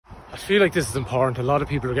I feel like this is important. A lot of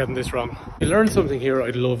people are getting this wrong. You learn something here,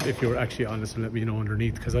 I'd love if you're actually honest and let me know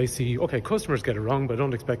underneath, because I see, okay, customers get it wrong, but I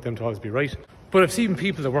don't expect them to always be right. But I've seen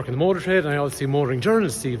people that work in the motor trade, and I also see motoring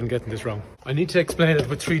journalists even getting this wrong. I need to explain it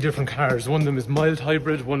with 3 different cars. One of them is mild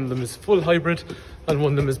hybrid, one of them is full hybrid, and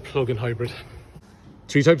one of them is plug-in hybrid.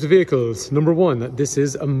 3 types of vehicles. Number 1, this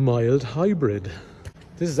is a mild hybrid.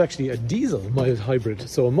 This is actually a diesel mild hybrid.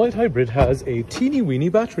 So a mild hybrid has a teeny weeny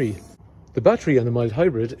battery. The battery on the mild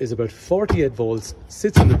hybrid is about 48 volts,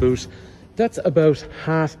 sits in the boot. That's about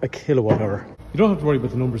half a kilowatt hour. You don't have to worry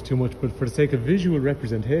about the numbers too much, but for the sake of visual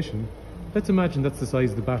representation, let's imagine that's the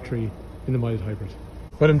size of the battery in the mild hybrid.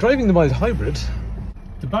 When I'm driving the mild hybrid,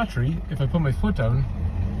 the battery, if I put my foot down,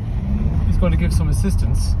 is going to give some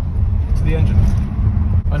assistance to the engine.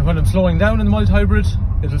 And when I'm slowing down in the mild hybrid,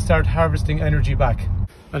 it'll start harvesting energy back.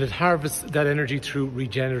 And it harvests that energy through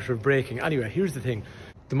regenerative braking. Anyway, here's the thing.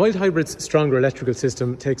 The mild hybrid's stronger electrical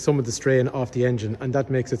system takes some of the strain off the engine, and that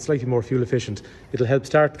makes it slightly more fuel efficient. It'll help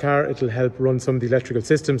start the car, it'll help run some of the electrical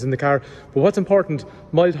systems in the car. But what's important,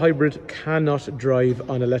 mild hybrid cannot drive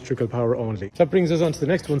on electrical power only. That brings us on to the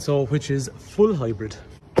next one, which is full hybrid.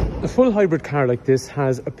 A full hybrid car like this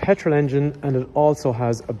has a petrol engine and it also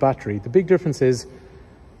has a battery. The big difference is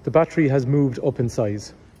the battery has moved up in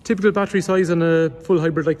size. Typical battery size on a full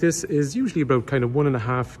hybrid like this is usually about kind of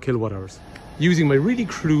 1.5 kilowatt hours. Using my really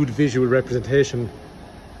crude visual representation,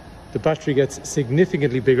 the battery gets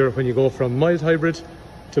significantly bigger when you go from mild hybrid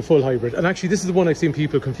to full hybrid. And actually, this is the one I've seen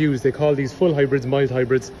people confuse. They call these full hybrids mild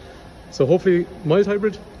hybrids. So hopefully mild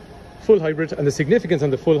hybrid, full hybrid. And the significance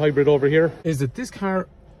on the full hybrid over here is that this car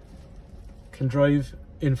can drive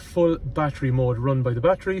in full battery mode run by the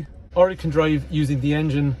battery, or it can drive using the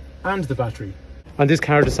engine and the battery. And this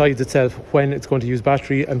car decides itself when it's going to use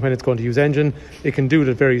battery and when it's going to use engine. It can do it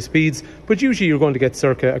at various speeds, but usually you're going to get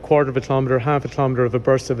circa 1/4 of a kilometre, half a kilometre of a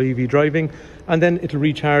burst of EV driving, and then it'll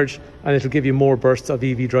recharge and it'll give you more bursts of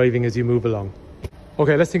EV driving as you move along.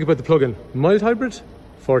 Okay, let's think about the plug-in. Mild hybrid,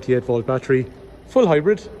 48 volt battery. Full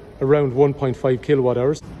hybrid, around 1.5 kilowatt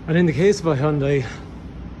hours. And in the case of a Hyundai,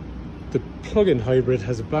 the plug-in hybrid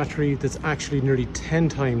has a battery that's actually nearly 10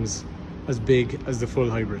 times as big as the full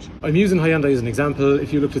hybrid. I'm using Hyundai as an example.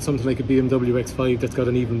 If you looked at something like a BMW X5 that's got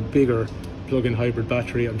an even bigger plug-in hybrid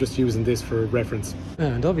battery, I'm just using this for reference.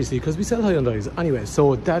 And obviously because we sell Hyundais. Anyway,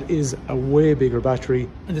 so that is a way bigger battery.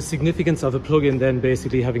 And the significance of a plug-in then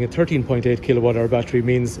basically having a 13.8 kilowatt hour battery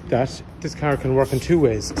means that this car can work in 2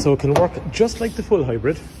 ways. So it can work just like the full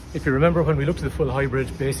hybrid. If you remember when we looked at the full hybrid,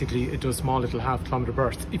 basically it does small little half-kilometre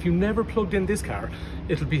bursts. If you never plugged in this car,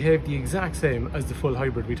 it'll behave the exact same as the full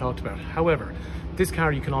hybrid we talked about. However, this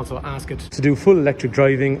car you can also ask it to do full electric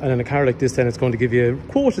driving, and in a car like this then it's going to give you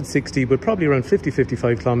quoted 60 but probably around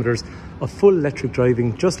 50-55 kilometres of full electric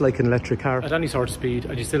driving, just like an electric car at any sort of speed,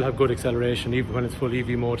 and you still have good acceleration even when it's full EV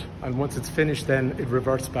mode. And once it's finished then it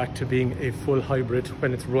reverts back to being a full hybrid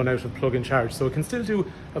when it's run out of plug-in charge. So it can still do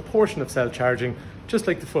a portion of self-charging just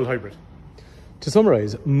like the full hybrid. To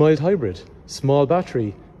summarise, mild hybrid, small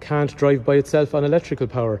battery, can't drive by itself on electrical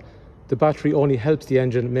power. The battery only helps the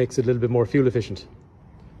engine, makes it a little bit more fuel efficient.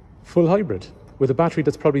 Full hybrid, with a battery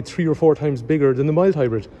that's probably 3 or 4 times bigger than the mild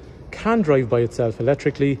hybrid, can drive by itself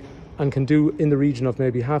electrically and can do in the region of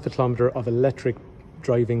maybe half a kilometre of electric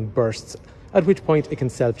driving bursts, at which point it can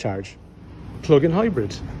self-charge. Plug-in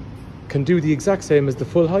hybrid can do the exact same as the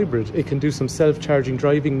full hybrid. It can do some self-charging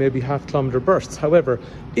driving, maybe half-kilometre bursts. However,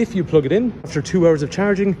 if you plug it in, after 2 hours of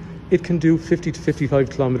charging, it can do 50 to 55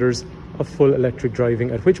 kilometres of full electric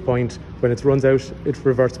driving, at which point, when it runs out, it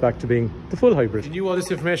reverts back to being the full hybrid. If you knew all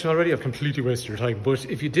this information already, I've completely wasted your time. But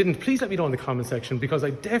if you didn't, please let me know in the comment section, because I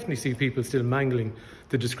definitely see people still mangling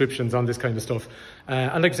the descriptions on this kind of stuff.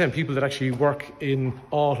 And like I said, people that actually work in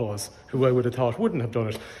autos, who I would have thought wouldn't have done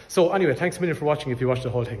it. So anyway, thanks a million for watching if you watched the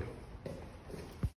whole thing.